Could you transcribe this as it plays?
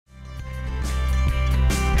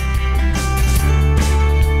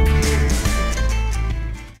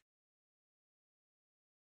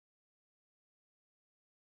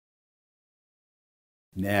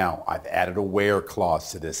Now, I've added a where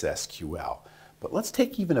clause to this SQL. But let's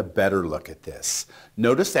take even a better look at this.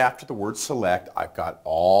 Notice after the word select, I've got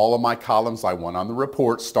all of my columns I want on the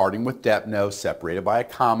report, starting with depno, separated by a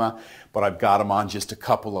comma, but I've got them on just a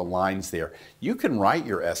couple of lines there. You can write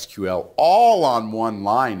your SQL all on one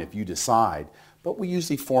line if you decide, but we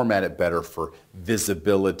usually format it better for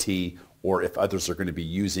visibility, or if others are going to be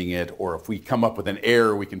using it, or if we come up with an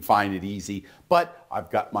error, we can find it easy. But I've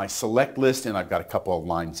got my select list, and I've got a couple of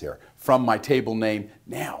lines here from my table name.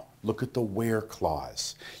 Now, look at the where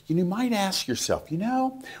clause. You might ask yourself,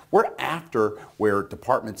 we're after where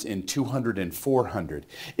departments in 200 and 400.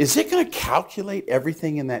 Is it going to calculate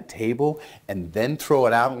everything in that table and then throw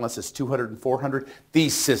it out unless it's 200 and 400?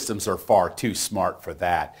 These systems are far too smart for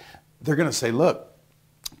that. They're going to say, look,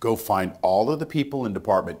 go find all of the people in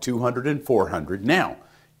department 200 and 400. Now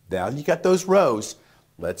you got those rows.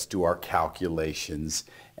 Let's do our calculations,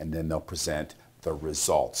 and then they'll present the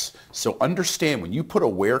results. So understand, when you put a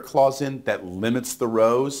where clause in that limits the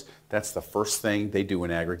rows, that's the first thing they do in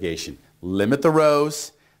aggregation. Limit the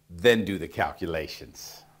rows, then do the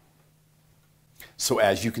calculations. So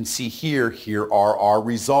as you can see here are our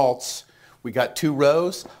results. We got 2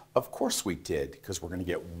 rows? Of course we did, because we're going to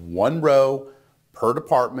get 1 row per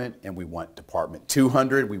department, and we want department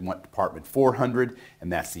 200, we want department 400,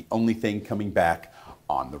 and that's the only thing coming back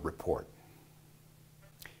on the report.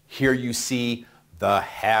 Here you see the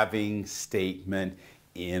having statement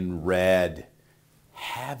in red.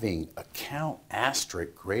 Having account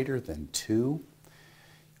asterisk greater than 2.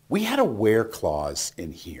 We had a where clause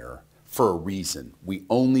in here for a reason. We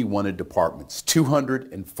only wanted departments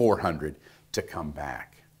 200 and 400 to come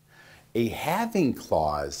back. A having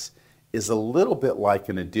clause is a little bit like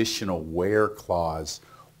an additional where clause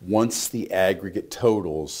once the aggregate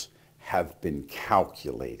totals have been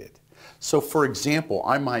calculated. So for example,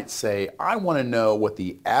 I might say, I want to know what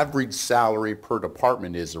the average salary per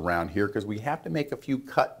department is around here because we have to make a few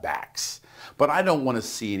cutbacks. But I don't want to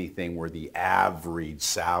see anything where the average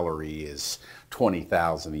salary is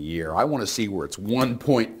 $20,000 a year. I want to see where it's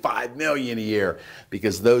 $1.5 million a year,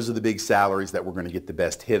 because those are the big salaries that we're going to get the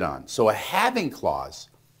best hit on. So a having clause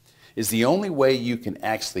is the only way you can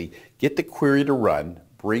actually get the query to run,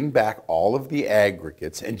 bring back all of the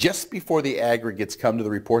aggregates, and just before the aggregates come to the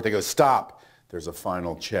report, they go, stop, there's a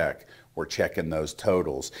final check. We're checking those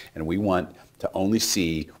totals, and we want to only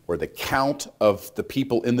see where the count of the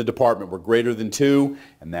people in the department were greater than 2,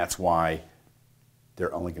 and that's why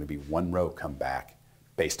there's only going to be 1 row come back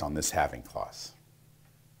based on this having clause.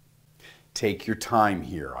 Take your time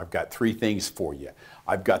here. I've got 3 things for you.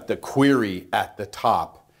 I've got the query at the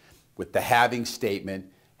top with the having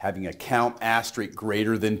statement, having a count asterisk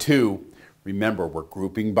greater than 2. Remember, we're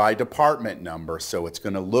grouping by department number, so it's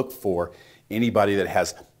going to look for anybody that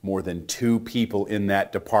has more than 2 people in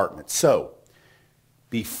that department. So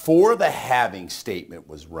before the having statement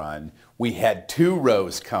was run, we had 2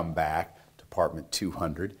 rows come back, department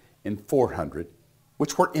 200 and 400,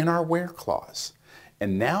 which were in our where clause.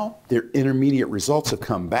 And now their intermediate results have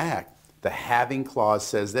come back. The having clause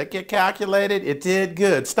says that get calculated, it did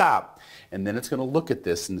good, stop. And then it's going to look at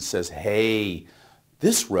this and it says, hey,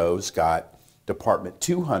 this row's got department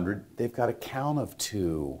 200, they've got a count of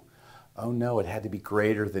 2. Oh no, it had to be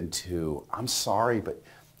greater than 2. I'm sorry, but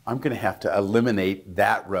I'm going to have to eliminate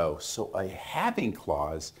that row. So a having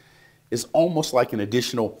clause is almost like an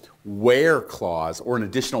additional where clause or an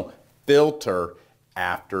additional filter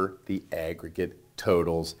after the aggregate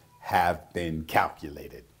totals have been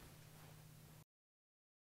calculated.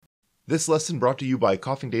 This lesson brought to you by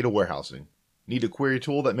Coffing Data Warehousing. Need a query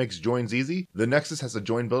tool that makes joins easy? The Nexus has a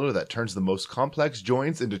join builder that turns the most complex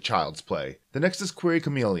joins into child's play. The Nexus Query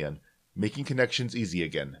Chameleon, making connections easy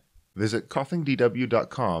again. Visit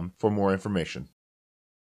coffingdw.com for more information.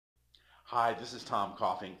 Hi, this is Tom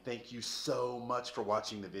Coffing. Thank you so much for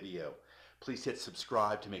watching the video. Please hit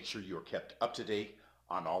subscribe to make sure you are kept up to date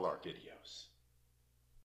on all our videos.